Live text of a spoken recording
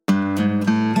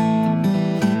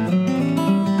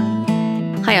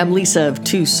Hi, I'm Lisa of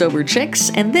Two Sober Chicks,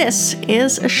 and this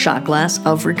is a shot glass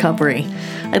of recovery.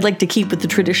 I'd like to keep with the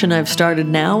tradition I've started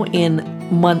now in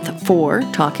month 4,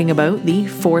 talking about the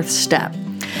 4th step.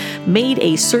 Made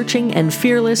a searching and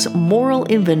fearless moral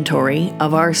inventory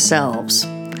of ourselves.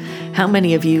 How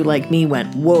many of you, like me,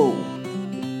 went, whoa,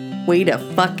 wait a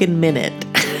fucking minute.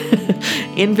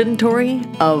 Inventory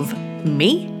of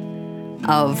me?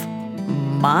 Of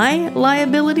my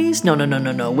liabilities?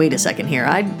 No, wait a second here.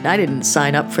 I didn't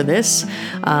sign up for this.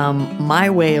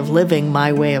 My way of living,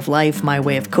 my way of life, my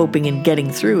way of coping and getting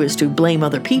through is to blame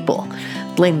other people,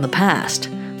 blame the past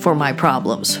for my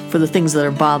problems, for the things that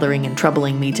are bothering and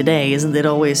troubling me today. Isn't it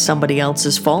always somebody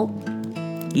else's fault?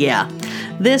 Yeah,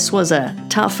 this was a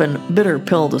tough and bitter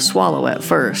pill to swallow at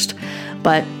first,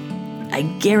 but I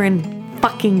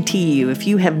guarantee you, if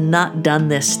you have not done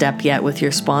this step yet with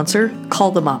your sponsor, call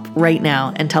them up right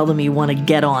now and tell them you want to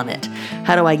get on it.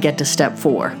 How do I get to step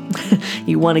 4?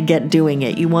 You want to get doing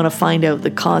it. You want to find out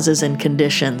the causes and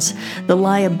conditions, the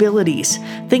liabilities.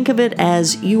 Think of it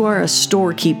as you are a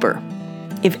storekeeper.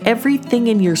 If everything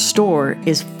in your store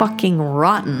is fucking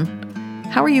rotten,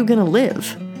 how are you going to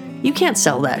live? You can't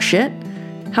sell that shit.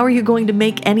 How are you going to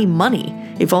make any money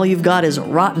if all you've got is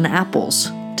rotten apples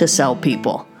to sell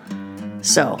people?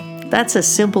 So, that's a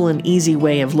simple and easy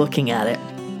way of looking at it.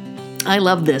 I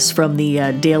love this from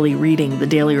the daily reading, the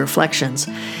daily reflections.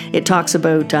 It talks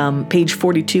about page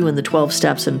 42 in the 12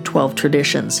 steps and 12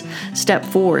 traditions. Step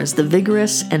 4 is the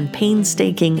vigorous and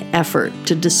painstaking effort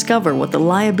to discover what the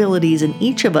liabilities in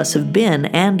each of us have been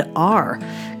and are.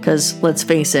 Because, let's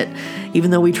face it,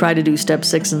 even though we try to do step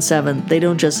 6 and 7, they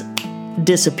don't just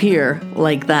disappear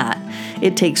like that.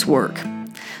 It takes work.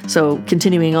 So,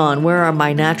 continuing on, where are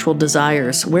my natural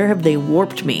desires? Where have they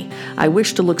warped me? I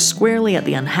wish to look squarely at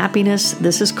the unhappiness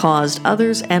this has caused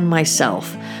others and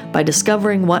myself by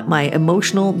discovering what my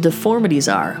emotional deformities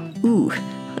are. Ooh,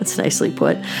 that's nicely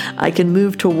put. I can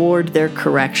move toward their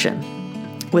correction.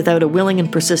 Without a willing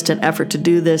and persistent effort to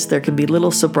do this, there can be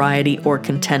little sobriety or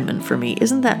contentment for me.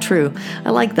 Isn't that true?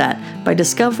 I like that. By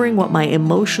discovering what my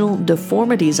emotional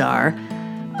deformities are,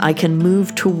 I can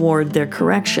move toward their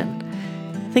correction.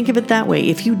 Think of it that way.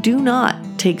 If you do not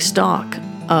take stock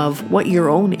of what your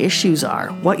own issues are,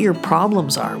 what your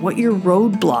problems are, what your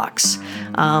roadblocks,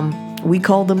 we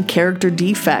call them character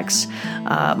defects.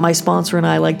 My sponsor and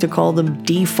I like to call them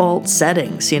default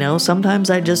settings. You know, sometimes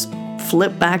I just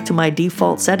flip back to my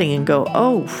default setting and go,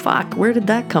 oh, fuck, where did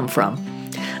that come from?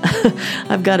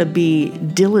 I've got to be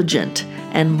diligent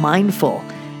and mindful.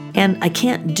 And I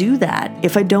can't do that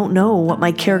if I don't know what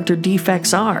my character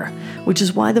defects are, which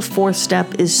is why the 4th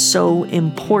step is so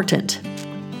important.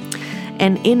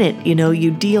 And in it,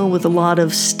 you deal with a lot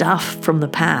of stuff from the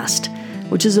past,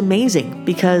 which is amazing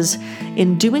because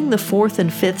in doing the 4th and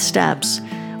 5th steps,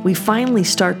 we finally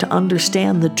start to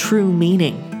understand the true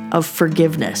meaning of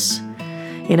forgiveness.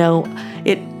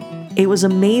 It was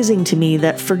amazing to me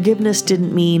that forgiveness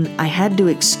didn't mean I had to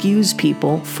excuse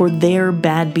people for their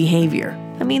bad behavior.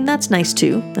 I mean, that's nice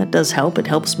too. That does help. It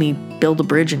helps me build a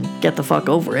bridge and get the fuck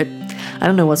over it. I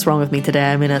don't know what's wrong with me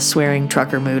today. I'm in a swearing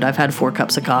trucker mood. I've had 4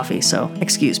 cups of coffee, so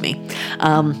excuse me.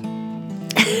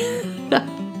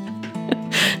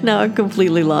 Now I've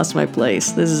completely lost my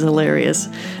place. This is hilarious.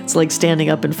 It's like standing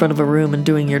up in front of a room and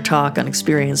doing your talk on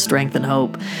experience, strength, and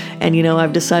hope. And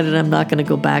I've decided I'm not going to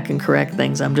go back and correct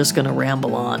things. I'm just going to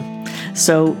ramble on.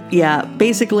 So yeah,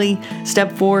 basically,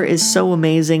 step 4 is so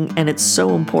amazing and it's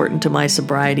so important to my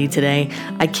sobriety today.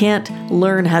 I can't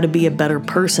learn how to be a better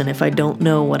person if I don't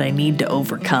know what I need to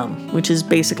overcome, which is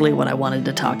basically what I wanted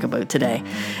to talk about today.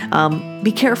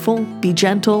 Be careful, be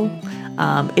gentle.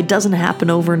 It doesn't happen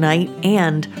overnight,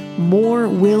 and more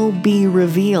will be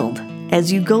revealed.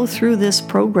 As you go through this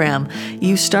program,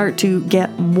 you start to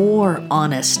get more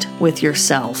honest with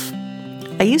yourself.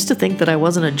 I used to think that I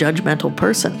wasn't a judgmental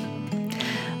person.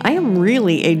 I am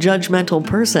really a judgmental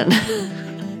person.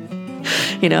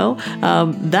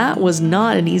 That was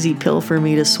not an easy pill for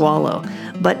me to swallow.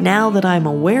 But now that I'm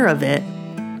aware of it,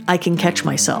 I can catch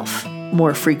myself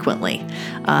more frequently.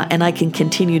 And I can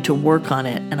continue to work on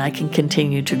it, and I can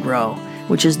continue to grow,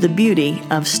 which is the beauty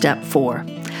of step 4.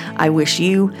 I wish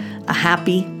you a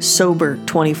happy, sober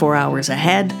 24 hours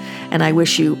ahead, and I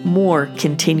wish you more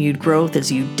continued growth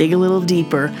as you dig a little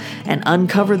deeper and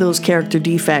uncover those character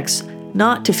defects,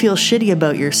 not to feel shitty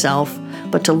about yourself,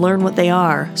 but to learn what they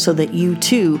are so that you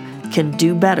too can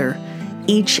do better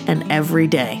each and every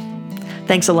day.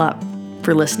 Thanks a lot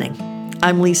for listening.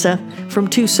 I'm Lisa from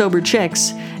Two Sober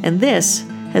Chicks, and this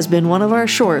has been one of our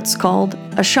shorts called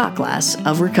A Shot Glass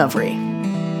of Recovery.